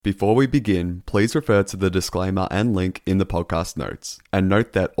Before we begin, please refer to the disclaimer and link in the podcast notes, and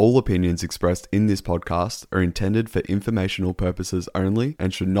note that all opinions expressed in this podcast are intended for informational purposes only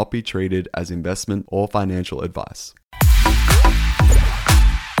and should not be treated as investment or financial advice.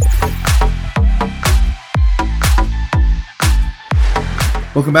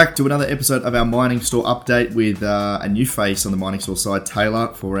 Welcome back to another episode of our Mining Store update with a new face on the Mining Store side, Taylor,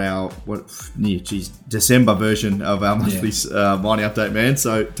 for our December version of our monthly mining update, man.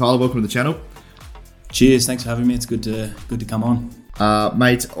 So, Tyler, welcome to the channel. Cheers, thanks for having me. It's good to come on.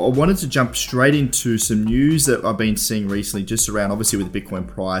 Mate, I wanted to jump straight into some news that I've been seeing recently, just around, obviously, with the Bitcoin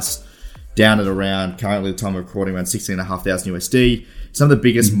price down at around, currently at the time of recording, around 16,500 USD. Some of the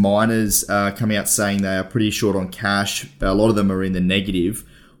biggest miners coming out saying they are pretty short on cash. A lot of them are in the negative.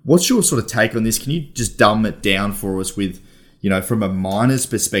 What's your sort of take on this? Can you just dumb it down for us with, from a miner's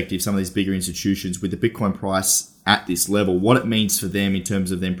perspective, some of these bigger institutions with the Bitcoin price at this level, what it means for them in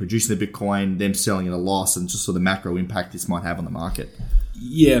terms of them producing the Bitcoin, them selling at a loss, and just sort of the macro impact this might have on the market?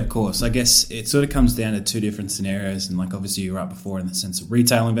 Yeah, of course. I guess it sort of comes down to two different scenarios. And like obviously you were right before in the sense of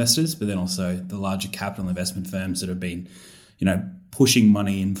retail investors, but then also the larger capital investment firms that have been, pushing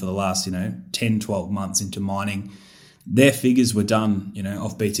money in for the last, 10, 12 months into mining. Their figures were done,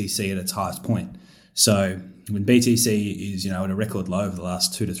 off BTC at its highest point. So when BTC is, at a record low over the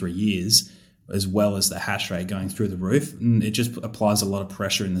last 2 to 3 years, as well as the hash rate going through the roof, and it just applies a lot of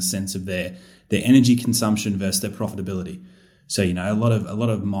pressure in the sense of their energy consumption versus their profitability. So, a lot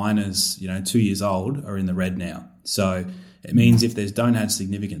of miners, 2 years old are in the red now. So it means if they don't have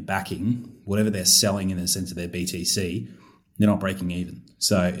significant backing, whatever they're selling in the sense of their BTC, they're not breaking even.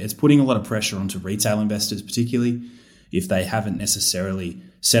 So it's putting a lot of pressure onto retail investors, particularly if they haven't necessarily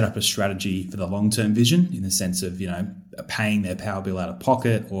set up a strategy for the long-term vision in the sense of, paying their power bill out of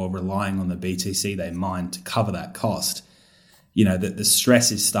pocket or relying on the BTC they mine to cover that cost. That the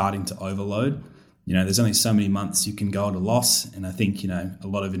stress is starting to overload. There's only so many months you can go at a loss. And I think, a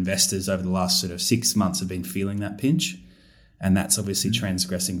lot of investors over the last sort of 6 months have been feeling that pinch. And that's obviously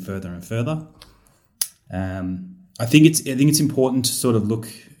transgressing further and further. I think it's important to sort of look,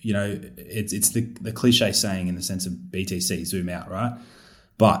 it's the cliche saying in the sense of BTC, zoom out, right?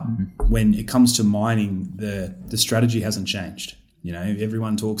 But when it comes to mining, the strategy hasn't changed.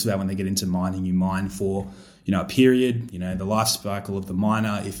 Everyone talks about when they get into mining, you mine for, a period, the life cycle of the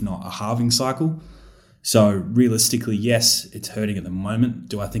miner, if not a halving cycle. So realistically, yes, it's hurting at the moment.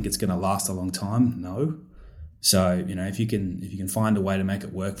 Do I think it's going to last a long time? No. So, if you can find a way to make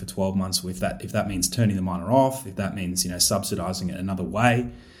it work for 12 months, if that means turning the miner off, if that means, subsidizing it another way,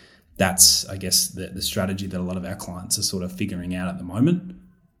 that's, I guess, the strategy that a lot of our clients are sort of figuring out at the moment,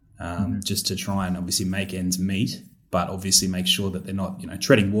 just to try and obviously make ends meet, but obviously make sure that they're not,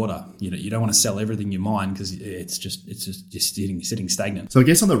 treading water. You don't want to sell everything you mine because it's just sitting stagnant. So I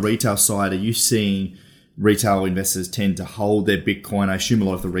guess on the retail side, are you seeing retail investors tend to hold their Bitcoin? I assume a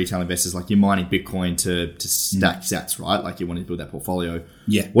lot of the retail investors, like you're mining Bitcoin to stack sats, right? Like you want to build that portfolio.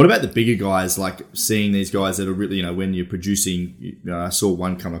 Yeah. What about the bigger guys, like seeing these guys that are really, when you're producing, I saw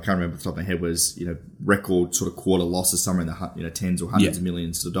one come, I can't remember off the top of my head, was, record sort of quarter losses somewhere in the, tens or hundreds of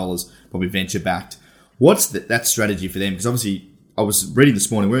millions of dollars, probably venture backed. What's that strategy for them? Because obviously I was reading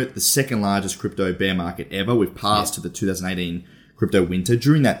this morning, we're at the second largest crypto bear market ever. We've passed to the 2018 crypto winter.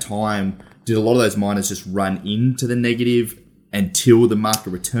 During that time, did a lot of those miners just run into the negative until the market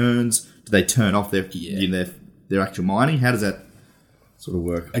returns? Do they turn off their actual mining? How does that sort of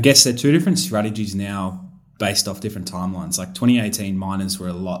work? I guess they're two different strategies now based off different timelines. Like 2018 miners were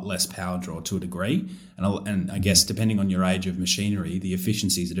a lot less power draw to a degree. And I guess depending on your age of machinery, the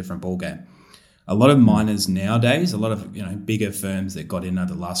efficiency is a different ballgame. A lot of miners nowadays, a lot of bigger firms that got in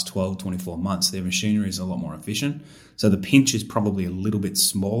over the last 12, 24 months, their machinery is a lot more efficient. So the pinch is probably a little bit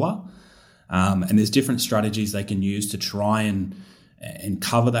smaller. And there's different strategies they can use to try and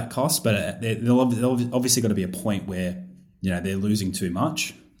cover that cost. But they'll obviously got to be a point where, they're losing too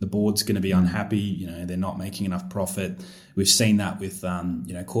much. The board's going to be unhappy. They're not making enough profit. We've seen that with,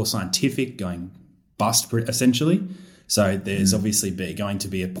 Core Scientific going bust essentially. So there's obviously going to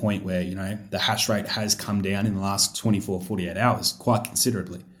be a point where, the hash rate has come down in the last 24, 48 hours quite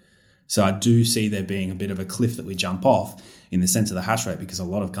considerably. So I do see there being a bit of a cliff that we jump off in the sense of the hash rate, because a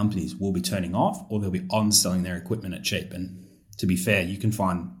lot of companies will be turning off or they'll be on-selling their equipment at cheap. And to be fair, you can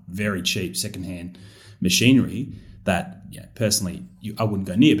find very cheap secondhand machinery that, personally, I wouldn't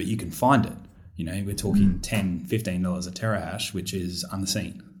go near, but you can find it. We're talking $10, $15 a terahash, which is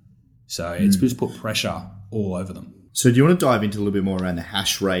unseen. So it's just put pressure all over them. So do you want to dive into a little bit more around the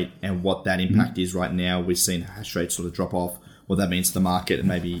hash rate and what that impact is right now? We've seen hash rate sort of drop off, what that means to the market and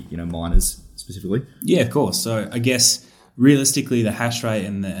maybe, miners specifically. Yeah, of course. So I guess realistically, the hash rate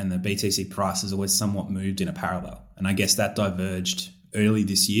and the BTC price has always somewhat moved in a parallel. And I guess that diverged early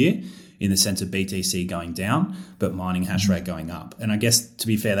this year in the sense of BTC going down, but mining hash rate going up. And I guess, to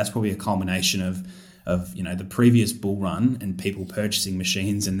be fair, that's probably a culmination of the previous bull run and people purchasing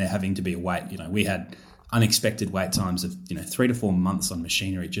machines and there having to be a wait. We had unexpected wait times of 3 to 4 months on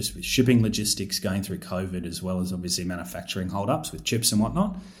machinery, just with shipping logistics going through COVID, as well as obviously manufacturing holdups with chips and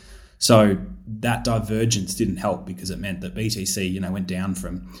whatnot. So that divergence didn't help because it meant that BTC, went down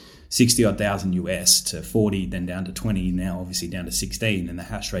from 60 odd thousand US to 40, then down to 20, now obviously down to 16, and the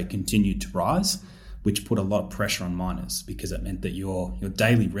hash rate continued to rise, which put a lot of pressure on miners because it meant that your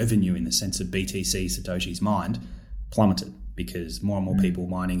daily revenue in the sense of BTC, Satoshi's mined, plummeted because more and more people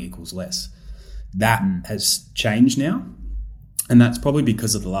mining equals less. That has changed now. And that's probably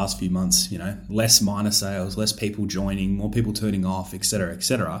because of the last few months, less miner sales, less people joining, more people turning off, et cetera, et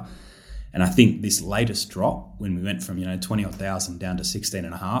cetera. And I think this latest drop, when we went from 20 odd thousand down to 16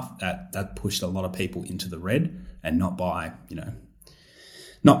 and a half, that pushed a lot of people into the red, and not by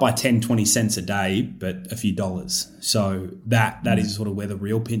 10, 20 cents a day, but a few dollars. So that is sort of where the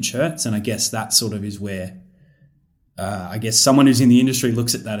real pinch hurts. And I guess that sort of is where someone who's in the industry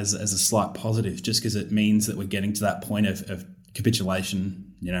looks at that as a slight positive, just because it means that we're getting to that point of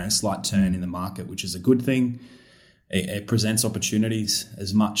capitulation, a slight turn in the market, which is a good thing. It presents opportunities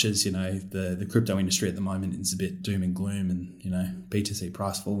as much as, the crypto industry at the moment is a bit doom and gloom and, BTC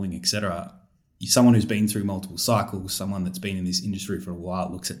price falling, et cetera. Someone who's been through multiple cycles, someone that's been in this industry for a while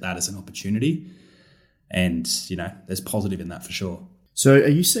looks at that as an opportunity. And, there's positive in that for sure. So are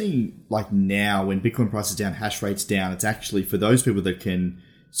you seeing like now when Bitcoin price is down, hash rate's down, it's actually for those people that can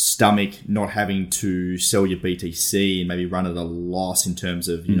stomach not having to sell your BTC and maybe run at a loss in terms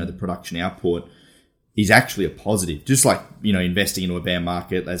of, the production output, is actually a positive. Just like, investing into a bear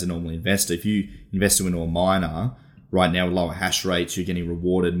market as a normal investor. If you invest into a miner right now with lower hash rates, you're getting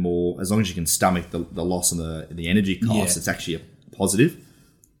rewarded more. As long as you can stomach the loss on the energy costs, It's actually a positive.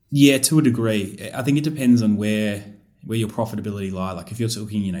 Yeah, to a degree. I think it depends on where your profitability lie. Like if you're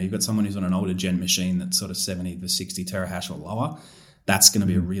talking, you've got someone who's on an older gen machine that's sort of 70 to 60 terahash or lower, that's going to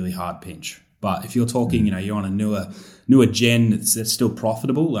be a really hard pinch. But if you're talking, you're on a newer gen that's still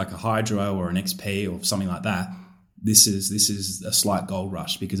profitable, like a Hydro or an XP or something like that, this is a slight gold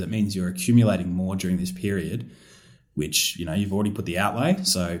rush because it means you're accumulating more during this period, which, you've already put the outlay.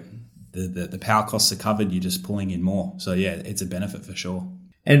 So the power costs are covered, you're just pulling in more. So yeah, it's a benefit for sure.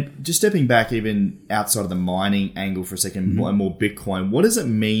 And just stepping back even outside of the mining angle for a second, more Bitcoin, what does it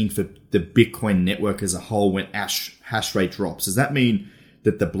mean for the Bitcoin network as a whole when hash rate drops? Does that mean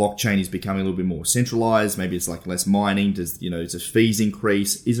that the blockchain is becoming a little bit more centralized? Maybe it's like less mining. Does fees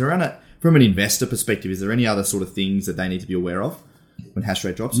increase? Is there from an investor perspective, is there any other sort of things that they need to be aware of when hash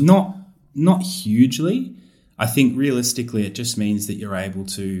rate drops? Not hugely. I think realistically, it just means that you're able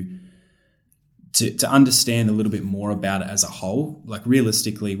to understand a little bit more about it as a whole. Like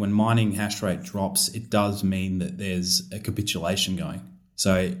realistically, when mining hash rate drops, it does mean that there's a capitulation going.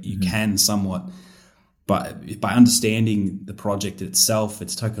 So you can somewhat, but by understanding the project itself,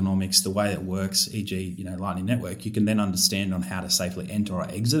 its tokenomics, the way it works, e.g., Lightning Network, you can then understand on how to safely enter or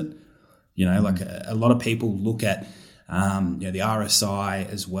exit. Like a lot of people look at the RSI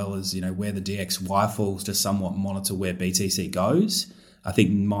as well as where the DXY falls to somewhat monitor where BTC goes. I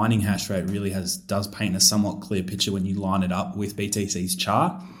think mining hash rate really does paint a somewhat clear picture when you line it up with BTC's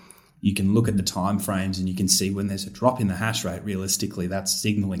chart. You can look at the time frames and you can see when there's a drop in the hash rate, realistically, that's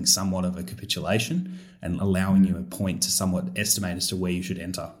signaling somewhat of a capitulation and allowing you a point to somewhat estimate as to where you should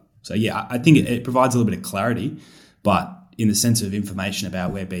enter. So yeah, I think it provides a little bit of clarity, but in the sense of information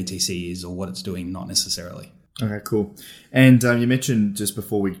about where BTC is or what it's doing, not necessarily. Okay, cool. And you mentioned just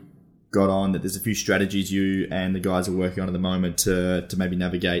before we got on that there's a few strategies you and the guys are working on at the moment to maybe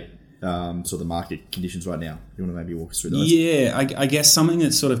navigate sort of the market conditions right now. You want to maybe walk us through those? Yeah, I guess something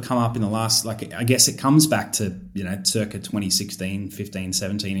that's sort of come up in the last, I guess it comes back to, circa 2016, 15,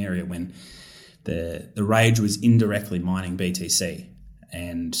 17 area when the rage was indirectly mining BTC.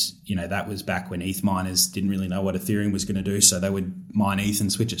 And, that was back when ETH miners didn't really know what Ethereum was going to do. So they would mine ETH and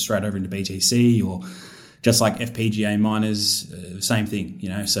switch it straight over into BTC, or just like FPGA miners, same thing,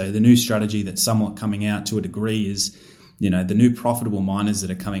 So the new strategy that's somewhat coming out to a degree is, the new profitable miners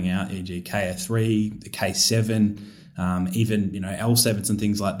that are coming out, e.g. KF3, the K7, even, L7s and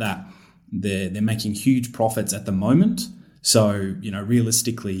things like that. They're making huge profits at the moment. So,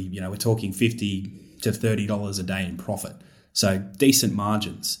 realistically, we're talking $50 to $30 a day in profit. So decent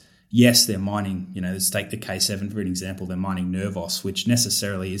margins. Yes, they're mining, let's take the K7 for an example. They're mining Nervos, which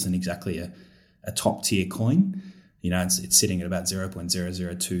necessarily isn't exactly a top tier coin. It's sitting at about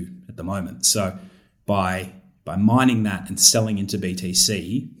 0.002 at the moment. So by by mining that and selling into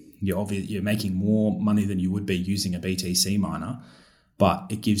BTC, you're making more money than you would be using a BTC miner, but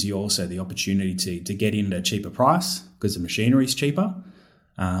it gives you also the opportunity to get in at a cheaper price because the machinery is cheaper,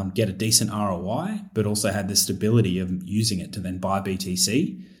 get a decent ROI, but also have the stability of using it to then buy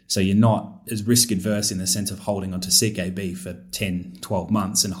BTC. So you're not as risk adverse in the sense of holding onto CKB for 10, 12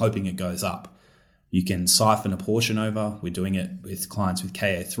 months and hoping it goes up. You can siphon a portion over. We're doing it with clients with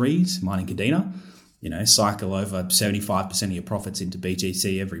KO3s, mining Kadena. Cycle over 75% of your profits into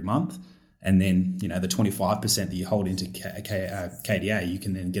BTC every month. And then, the 25% that you hold into KDA, you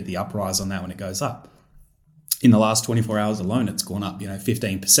can then get the uprise on that when it goes up. In the last 24 hours alone, it's gone up,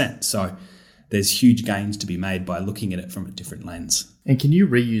 15%. So there's huge gains to be made by looking at it from a different lens. And can you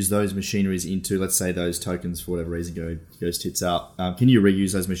reuse those machineries into, let's say, those tokens for whatever reason goes tits up? Can you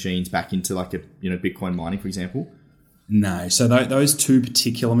reuse those machines back into Bitcoin mining, for example? No. So those two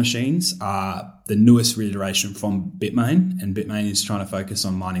particular machines are the newest reiteration from Bitmain, and Bitmain is trying to focus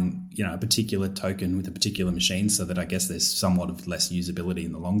on mining, a particular token with a particular machine, so that I guess there's somewhat of less usability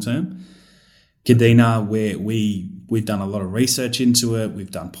in the long term. Kadena, where we've done a lot of research into it,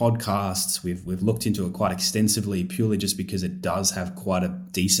 we've done podcasts, we've looked into it quite extensively, purely just because it does have quite a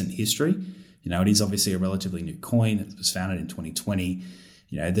decent history. It is obviously a relatively new coin. It was founded in 2020.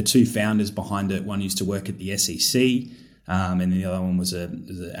 The two founders behind it, one used to work at the SEC, and the other one was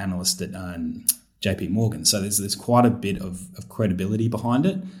an analyst at JP Morgan. So there's quite a bit of credibility behind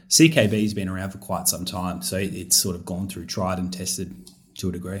it. CKB has been around for quite some time, so it's sort of gone through tried and tested to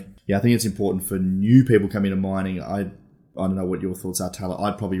a degree. Yeah, I think it's important for new people coming into mining. I don't know what your thoughts are, Taylor.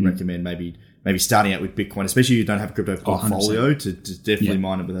 I'd probably recommend maybe starting out with Bitcoin, especially if you don't have a crypto portfolio, to definitely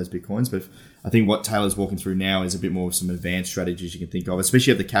mine it with those Bitcoins. But I think what Taylor's walking through now is a bit more of some advanced strategies you can think of, especially if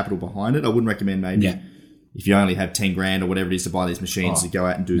you have the capital behind it. I wouldn't recommend if you only have 10 grand or whatever it is to buy these machines to go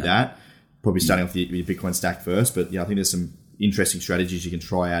out and do that. Probably starting off with your Bitcoin stack first. But I think there's some interesting strategies you can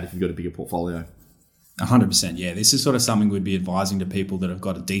try out if you've got a bigger portfolio. 100%, yeah. This is sort of something we'd be advising to people that have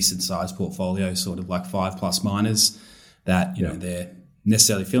got a decent sized portfolio, sort of like 5+ miners, that they're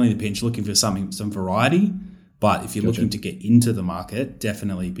necessarily feeling the pinch, looking for some variety. But if you're looking to get into the market,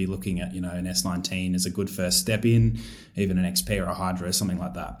 definitely be looking at an S19 as a good first step in, even an XP or a Hydra, something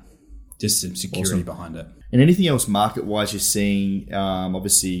like that. Just some security behind it. And anything else market-wise you're seeing?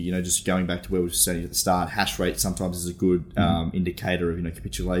 Obviously, just going back to where we were saying at the start, hash rate sometimes is a good indicator of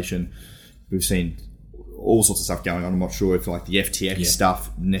capitulation. We've seen all sorts of stuff going on. I'm not sure if the FTX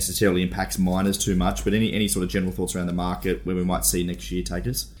stuff necessarily impacts miners too much, but any sort of general thoughts around the market where we might see next year take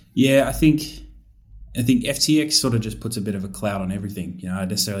us? Yeah, I think FTX sort of just puts a bit of a cloud on everything. I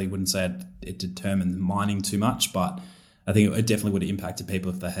necessarily wouldn't say it determined mining too much, but I think it definitely would have impacted people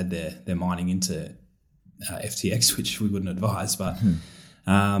if they had their mining into FTX, which we wouldn't advise. But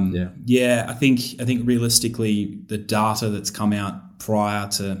I think realistically, the data that's come out prior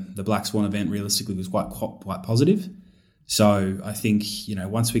to the Black Swan event realistically was quite positive. So I think,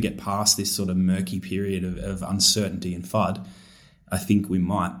 once we get past this sort of murky period of uncertainty and FUD, I think we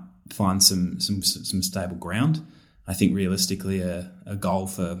might find some stable ground. I think realistically a goal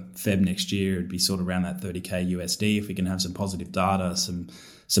for Feb next year would be sort of around that 30K USD. If we can have some positive data, some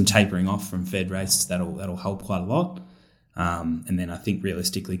tapering off from Fed rates, that'll help quite a lot. And then I think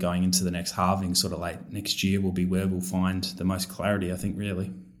realistically going into the next halving, sort of late next year, will be where we'll find the most clarity, I think,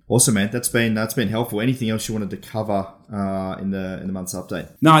 really. Awesome, man. That's been helpful. Anything else you wanted to cover in the month's update?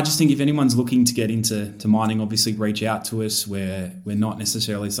 No, I just think if anyone's looking to get into mining, obviously reach out to us. We're not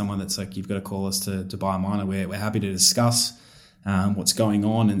necessarily someone that's like, you've got to call us to buy a miner. We're happy to discuss what's going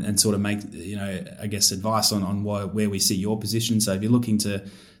on and sort of make, I guess, advice on where we see your position. So if you're looking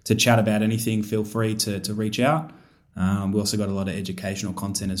to chat about anything, feel free to reach out. We also got a lot of educational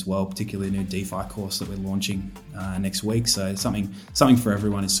content as well, particularly a new DeFi course that we're launching next week. So something for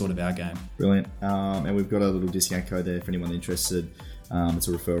everyone is sort of our game. Brilliant. And we've got a little discount code there for anyone interested. It's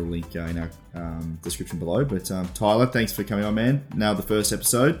a referral link in our description below. But Tyler, thanks for coming on, man. Now the first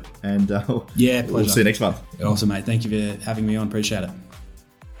episode, and pleasure. We'll see you next month. Awesome, mate. Thank you for having me on. Appreciate it.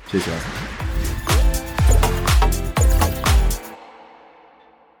 Cheers, guys.